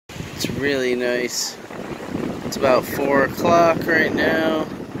It's really nice. It's about 4 o'clock right now.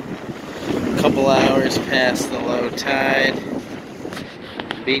 A couple hours past the low tide.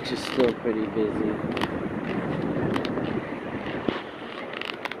 The beach is still pretty busy.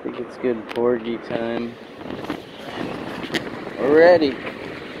 I think it's good porgy time. We're ready.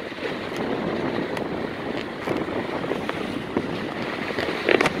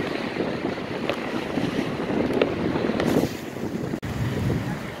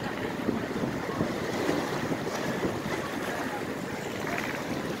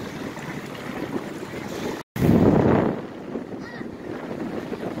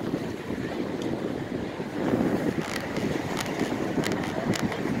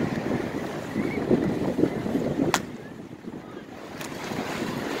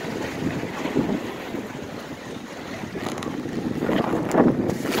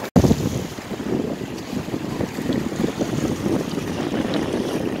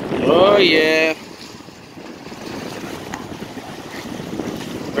 Oh yeah.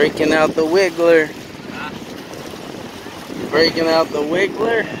 Breaking out the wiggler. Breaking out the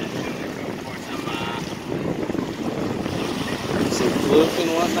wiggler. Some fluke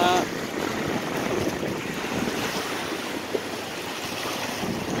and whatnot.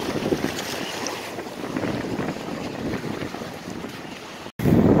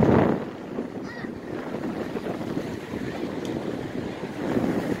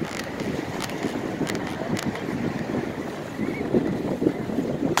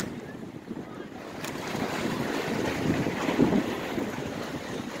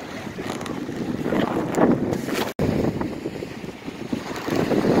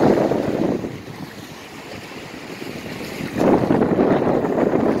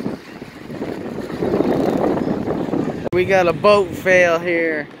 We got a boat fail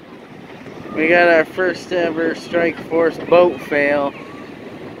here. We got our first ever Strike Force boat fail.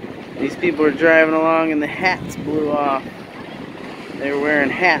 These people were driving along and the hats blew off. They were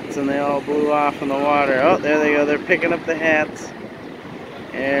wearing hats and they all blew off in the water. Oh, there they go. They're picking up the hats.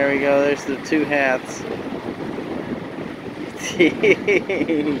 There we go. There's the 2 hats.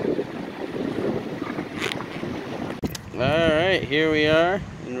 Alright, here we are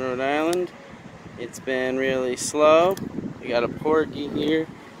in Rhode Island. It's been really slow. We got a porgy here,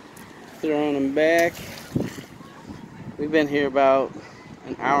 throwing him back. We've been here about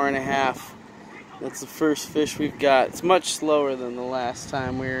an hour and a half. That's the first fish we've got. It's much slower than the last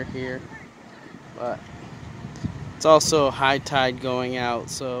time we were here, but it's also high tide going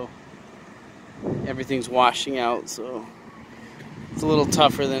out, so everything's washing out, so it's a little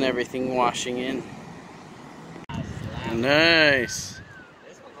tougher than everything washing in. Nice.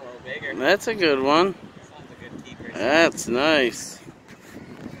 Bigger. That's a good one. This one's a good keeper. That's nice.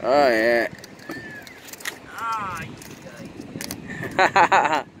 Oh yeah. Ah,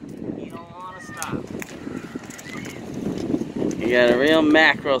 you don't want to stop. You got a real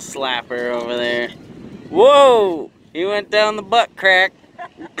mackerel slapper over there. Whoa! He went down the butt crack.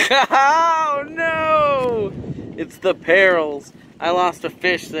 Oh no! It's the perils. I lost a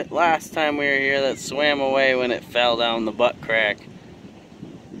fish that last time we were here that swam away when it fell down the butt crack.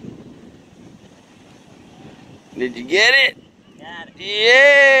 Did you get it? Got it.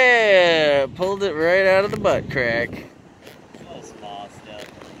 Yeah! Pulled it right out of the butt crack. So small still.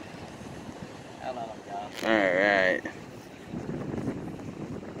 I'll let him go. Alright.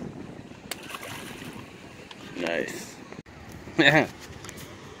 Nice. Good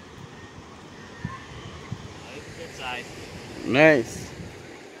size. Nice.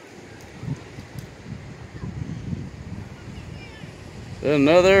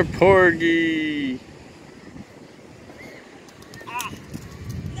 Another porgy.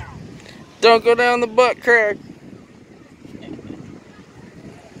 Don't go down the butt crack.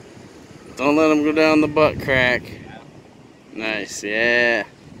 Don't let him go down the butt crack. Nice, yeah.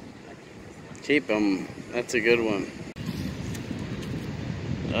 Keep him. That's a good one.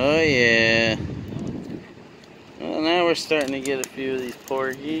 Oh yeah. Well, now we're starting to get a few of these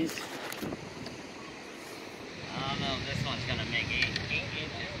porgies. I don't know if this one's gonna make 8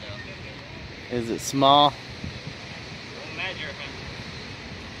 inches though. Is it small? We'll measure him.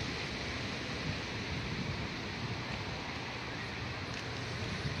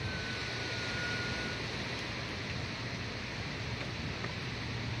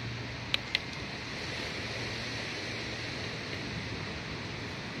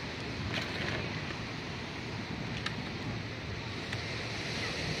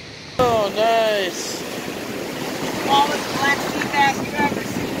 Oh, nice. Smallest black sea bass you've ever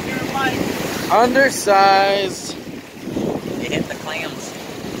seen in your life. Undersized. It hit the clams.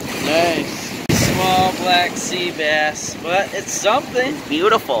 Nice. Small black sea bass, but it's something.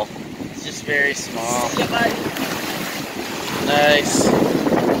 Beautiful. just very small. See ya, buddy. Nice.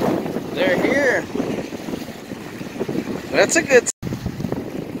 They're here. That's a good.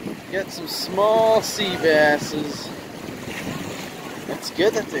 Got some small sea basses. It's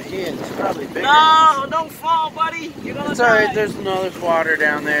good that they're here. It's probably bigger. No, don't fall, buddy. You're gonna It's die. alright. There's water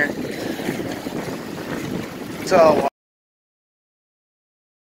down there. It's all water.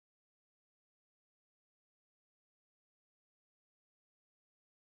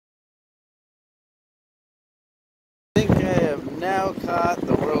 I think I have now caught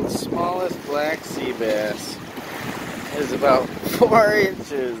the world's smallest black sea bass. It is about 4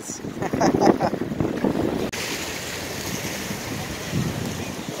 inches.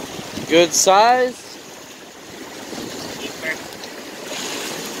 Good size.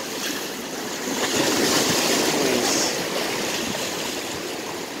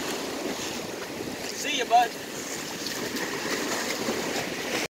 See ya, bud.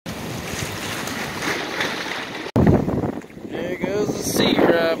 There goes the sea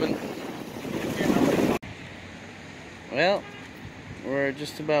robin. Well, we're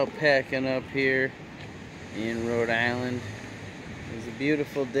just about packing up here in Rhode Island. It was a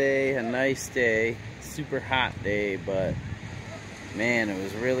beautiful day, a nice day, super hot day, but man, it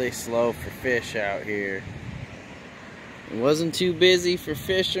was really slow for fish out here. It wasn't too busy for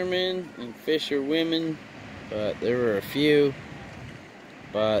fishermen and fisherwomen, but there were a few,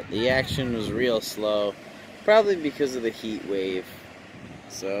 but the action was real slow, probably because of the heat wave.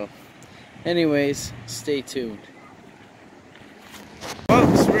 So, anyways, stay tuned.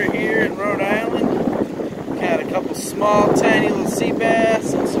 Folks, we're here in Rhode Island. Got a couple small, tiny little sea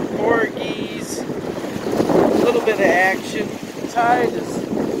bass and some porgies. A little bit of action.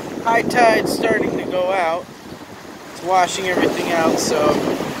 High tide's starting to go out. It's washing everything out, so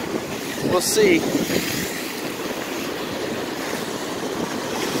we'll see.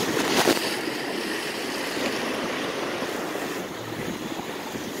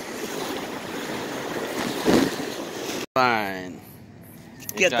 Fine.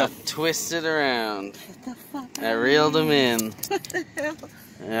 Get the twisted around. Get the fuck out. I reeled him in. What the hell?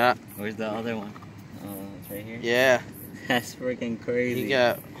 Yeah. Where's the other one? Oh, it's right here? Yeah. That's freaking crazy.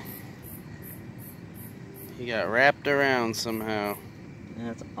 He got wrapped around somehow.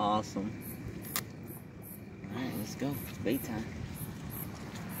 That's awesome. Alright, let's go. It's bait time.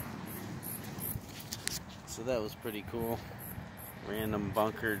 So that was pretty cool. Random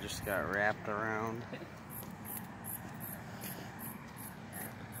bunker just got wrapped around.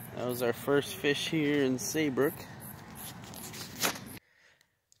 That was our first fish here in Saybrook.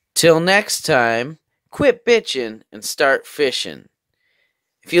 Till next time, quit bitching and start fishing.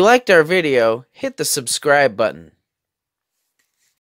 If you liked our video, hit the subscribe button.